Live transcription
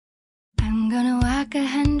walk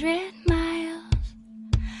 100 miles.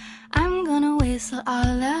 I'm gonna whistle all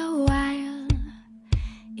the while.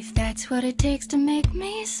 If that's what it takes to make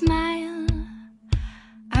me smile,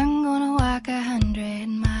 I'm gonna walk 100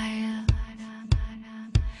 miles.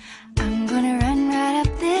 I'm gonna run right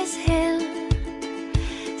up this hill,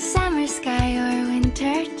 summer sky or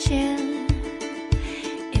winter chill.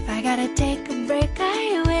 If I gotta take a break,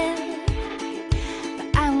 I will, but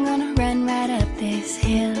I'm gonna run right up this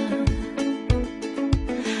hill.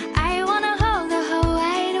 I wanna hold the whole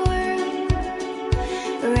wide world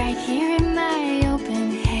right here in my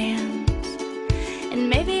open hands. And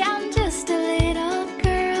maybe I'm just a little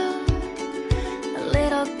girl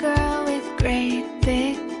with great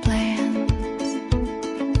big plans.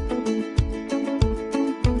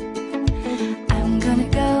 I'm gonna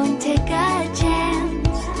go and take a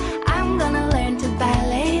chance. I'm gonna learn to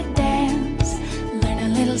ballet dance, learn a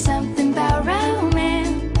little something about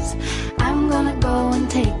romance. I'm gonna go and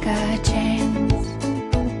take a chance.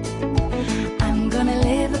 I'm gonna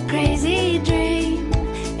live a crazy dream,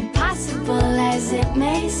 impossible as it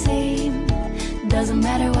may seem. Doesn't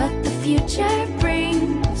matter what the future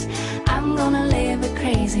brings, I'm gonna live a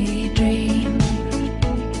crazy dream.